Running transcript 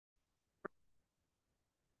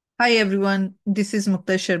Hi everyone, this is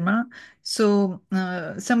Mukta Sharma.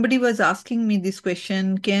 Somebody was asking me this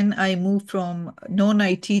question, can I move from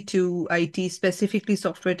non-IT to IT, specifically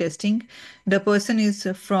software testing? The person is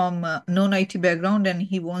from non-IT background and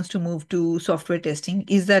he wants to move to software testing.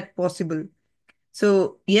 Is that possible?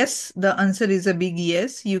 So yes, the answer is a big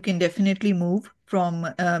yes. You can definitely move from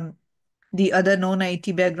the other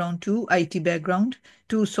non-IT background to IT background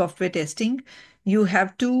to software testing. You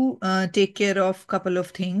have to take care of couple of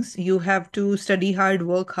things. You have to study hard,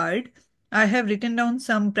 work hard. I have written down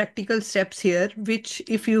some practical steps here, which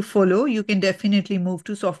if you follow, you can definitely move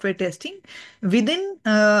to software testing within,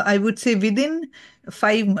 I would say within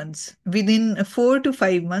 5 months, within 4 to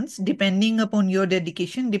 5 months, depending upon your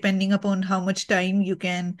dedication, depending upon how much time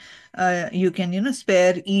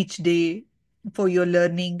spare each day for your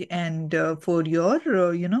learning and for your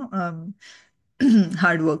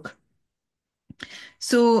hard work.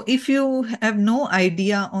 So if you have no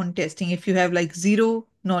idea on testing, if you have like zero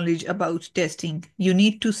knowledge about testing, you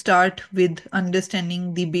need to start with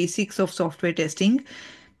understanding the basics of software testing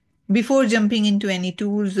before jumping into any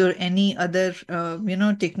tools or any other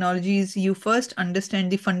technologies. You first understand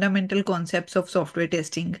the fundamental concepts of software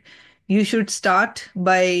testing. You should start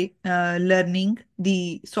by learning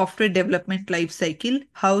the software development life cycle,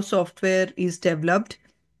 how software is developed,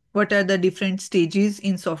 what are the different stages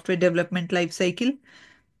in software development life cycle.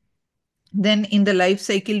 Then in the life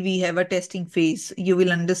cycle, we have a testing phase. You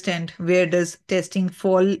will understand where does testing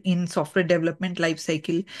fall in software development life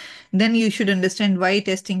cycle. Then you should understand why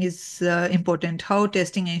testing is important, how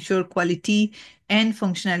testing ensure quality and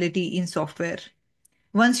functionality in software.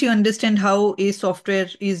 Once you understand how a software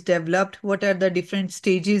is developed, what are the different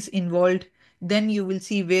stages involved, then you will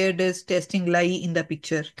see where does testing lie in the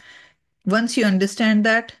picture. Once you understand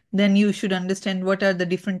that, then you should understand what are the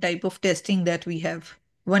different type of testing that we have.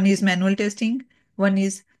 One is manual testing, one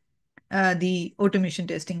is the automation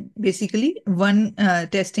testing. Basically, one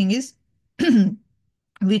testing is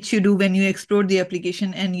which you do when you explore the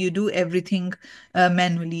application and you do everything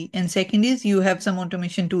manually. And second is you have some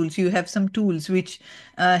automation tools. You have some tools which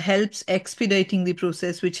helps expediting the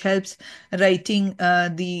process, which helps writing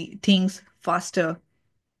the things faster.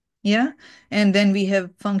 Yeah. And then we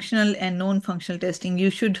have functional and non-functional testing.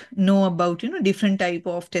 You should know about, different type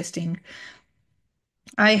of testing.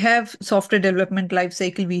 I have software development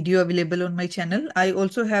lifecycle video available on my channel. I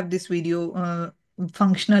also have this video,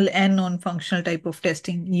 functional and non-functional type of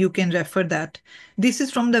testing. You can refer that. This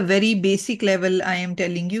is from the very basic level. I am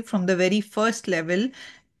telling you from the very first level,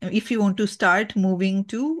 if you want to start moving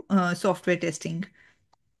to software testing.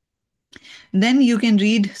 Then you can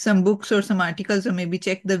read some books or some articles or maybe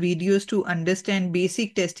check the videos to understand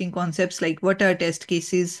basic testing concepts like what are test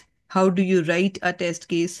cases, how do you write a test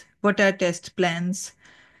case, what are test plans,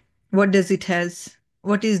 what does it has,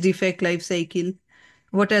 what is defect life cycle,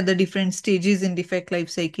 what are the different stages in defect life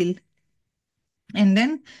cycle, and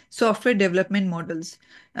then software development models.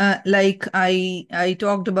 Like I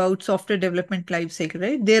talked about software development life cycle,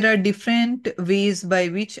 right? There are different ways by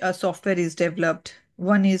which a software is developed.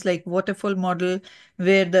 One is like waterfall model,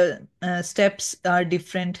 where the steps are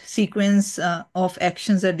different, sequence of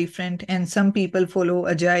actions are different, and some people follow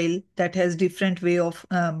agile that has different way of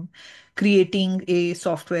creating a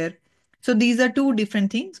software. So these are two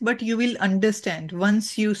different things, but you will understand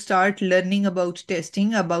once you start learning about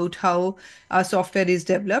testing, about how our software is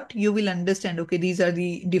developed, you will understand, okay, these are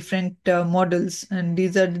the different models and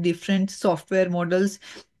these are the different software models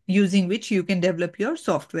using which you can develop your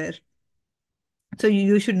software. So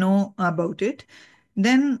you should know about it.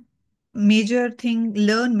 Then major thing,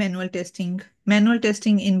 learn manual testing. Manual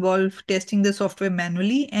testing involve testing the software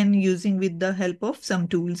manually and using with the help of some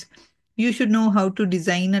tools. You should know how to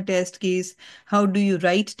design a test case, how do you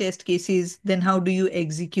write test cases, then how do you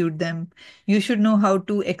execute them. You should know how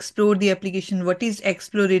to explore the application. What is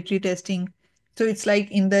exploratory testing? So it's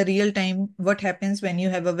like in the real time, what happens when you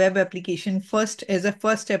have a web application? First, as a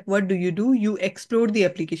first step, what do? You explore the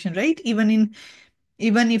application, right? Even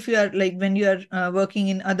if you are like when you are working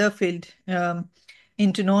in other field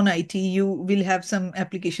into non-IT, you will have some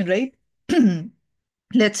application, right?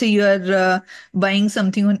 Let's say you are buying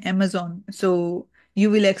something on Amazon. So you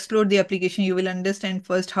will explore the application. You will understand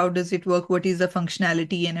first how does it work, what is the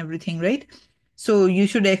functionality and everything, right? So you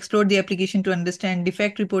should explore the application to understand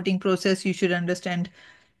defect reporting process. You should understand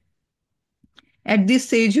at this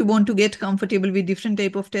stage you want to get comfortable with different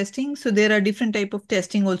type of testing. So there are different type of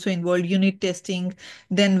testing also involved, unit testing.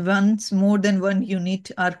 Then once more than one unit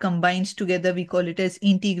are combined together, we call it as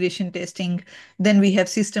integration testing. Then we have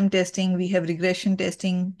system testing, we have regression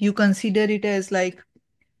testing. You consider it as like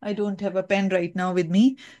I don't have a pen right now with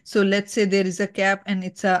me. So let's say there is a cap and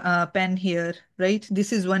it's a pen here, right?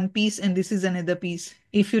 This is one piece and this is another piece.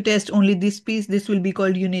 If you test only this piece, this will be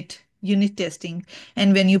called unit testing.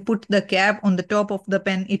 And when you put the cap on the top of the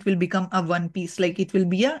pen, it will become a one piece, like it will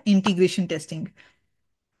be a integration testing.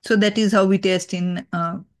 So that is how we test in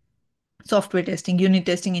software testing, unit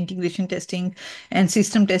testing, integration testing, and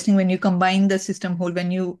system testing. When you combine the system whole,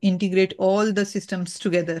 when you integrate all the systems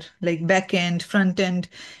together, like back end, front end,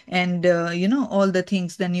 and all the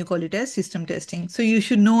things, then you call it as system testing. So you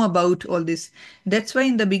should know about all this. That's why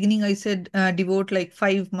in the beginning I said devote like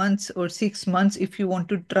 5 months or 6 months if you want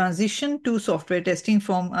to transition to software testing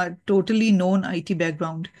from a totally known IT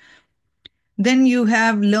background. Then you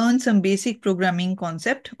have learned some basic programming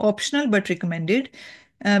concept, optional but recommended.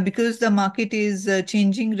 Because the market is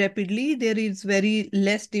changing rapidly, there is very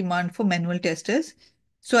less demand for manual testers.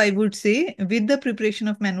 So I would say with the preparation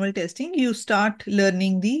of manual testing, you start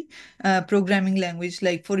learning the programming language.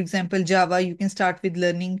 Like for example, Java, you can start with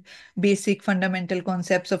learning basic fundamental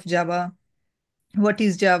concepts of Java. What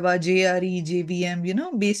is Java, JRE,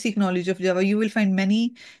 JVM, basic knowledge of Java. You will find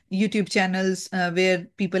many YouTube channels where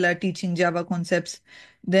people are teaching Java concepts.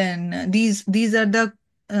 Then these are the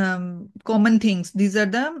common things. These are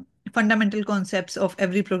the fundamental concepts of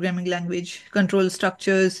every programming language: control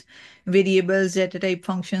structures, variables, data type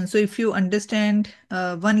functions. So if you understand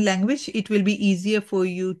one language, it will be easier for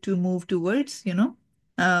you to move towards,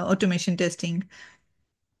 automation testing.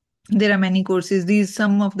 There are many courses. These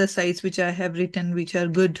some of the sites which I have written, which are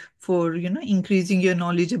good for increasing your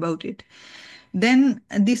knowledge about it. Then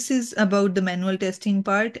this is about the manual testing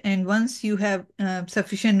part. And once you have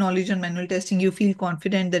sufficient knowledge on manual testing, you feel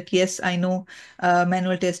confident that yes, I know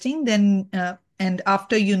manual testing. Then and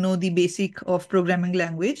after you know the basic of programming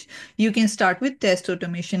language, you can start with test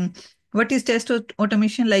automation. What is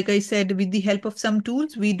automation? Like I said, with the help of some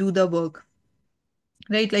tools, we do the work,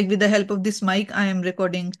 right? Like with the help of this mic I am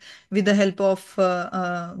recording, with the help of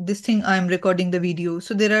this thing I am recording the video.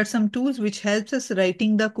 So there are some tools which helps us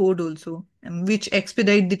writing the code also, which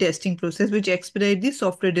expedite the testing process, which expedite the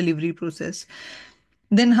software delivery process.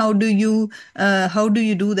 Then how do you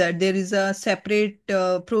do that? There is a separate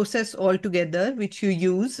process altogether which you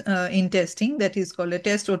use in testing, that is called a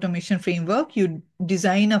test automation framework. You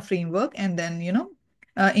design a framework and then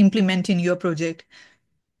implement in your project.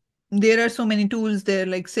 There are so many tools there,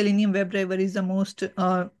 like Selenium WebDriver is the most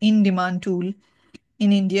in-demand tool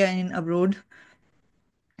in India and abroad.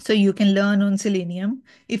 So you can learn on Selenium.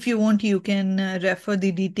 If you want, you can refer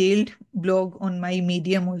the detailed blog on my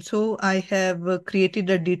Medium also. I have created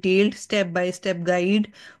a detailed step-by-step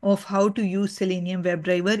guide of how to use Selenium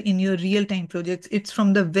WebDriver in your real-time projects. It's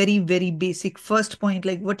from the very, very basic first point,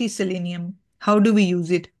 like what is Selenium? How do we use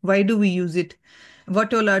it? Why do we use it?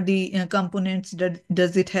 What all are the components that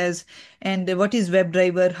does it has? And what is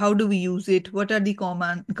WebDriver? How do we use it? What are the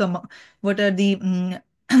what are the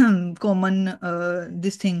common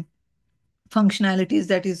this thing functionalities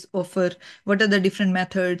that is offer, what are the different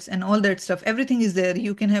methods and all that stuff? Everything is there.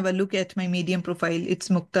 You can have a look at my Medium profile. It's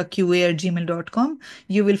muktaqa@gmail.com.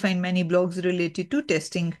 You will find many blogs related to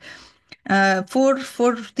testing. For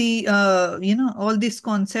the all these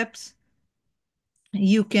concepts,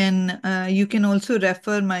 you can also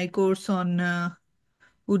refer my course on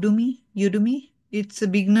Udemy. It's a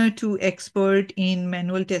beginner to expert in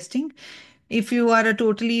manual testing. If you are a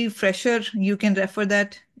totally fresher, you can refer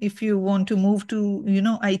that. If you want to move to,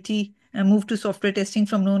 IT and move to software testing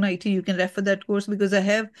from non-IT, you can refer that course, because I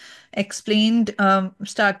have explained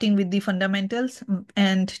starting with the fundamentals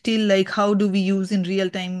and till like how do we use in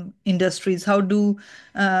real-time industries? How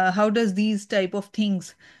does these type of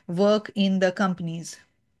things work in the companies?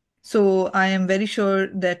 So I am very sure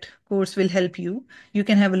that course will help you. You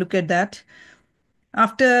can have a look at that.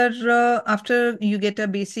 After you get a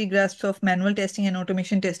basic grasp of manual testing and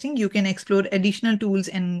automation testing, you can explore additional tools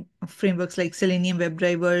and frameworks like Selenium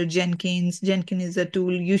WebDriver, Jenkins. Jenkins is a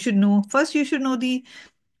tool you should know. First, you should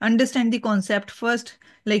understand the concept first,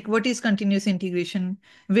 like what is continuous integration?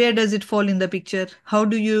 Where does it fall in the picture? How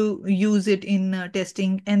do you use it in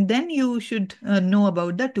testing? And then you should know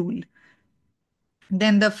about the tool.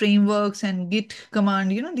 Then the frameworks and git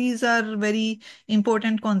command, these are very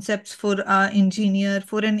important concepts for an engineer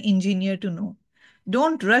to know.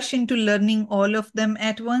 Don't rush into learning all of them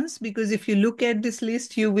at once, because if you look at this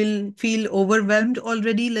list, you will feel overwhelmed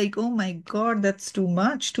already, like, oh my god, that's too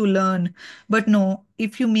much to learn. But no,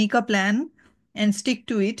 if you make a plan and stick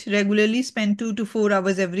to it regularly, spend 2 to 4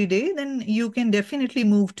 hours every day, then you can definitely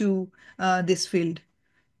move to this field.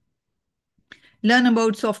 Learn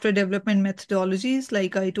about software development methodologies.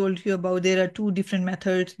 Like I told you about, there are two different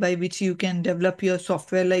methods by which you can develop your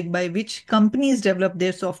software, like by which companies develop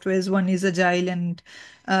their softwares. One is agile and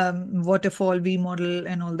waterfall V model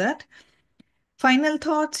and all that. Final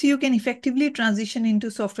thoughts, you can effectively transition into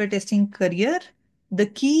software testing career. The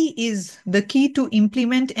key to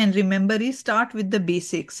implement and remember is start with the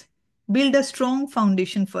basics. Build a strong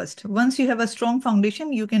foundation first. Once you have a strong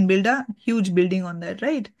foundation, you can build a huge building on that,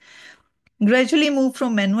 right? Gradually move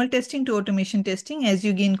from manual testing to automation testing as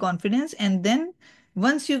you gain confidence. And then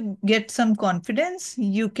once you get some confidence,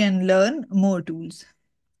 you can learn more tools.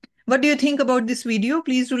 What do you think about this video?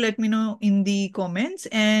 Please do let me know in the comments,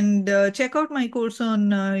 and check out my course on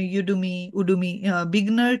Udemy,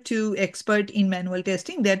 beginner to expert in manual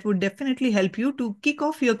testing. That would definitely help you to kick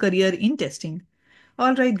off your career in testing.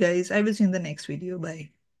 All right, guys, I will see you in the next video. Bye.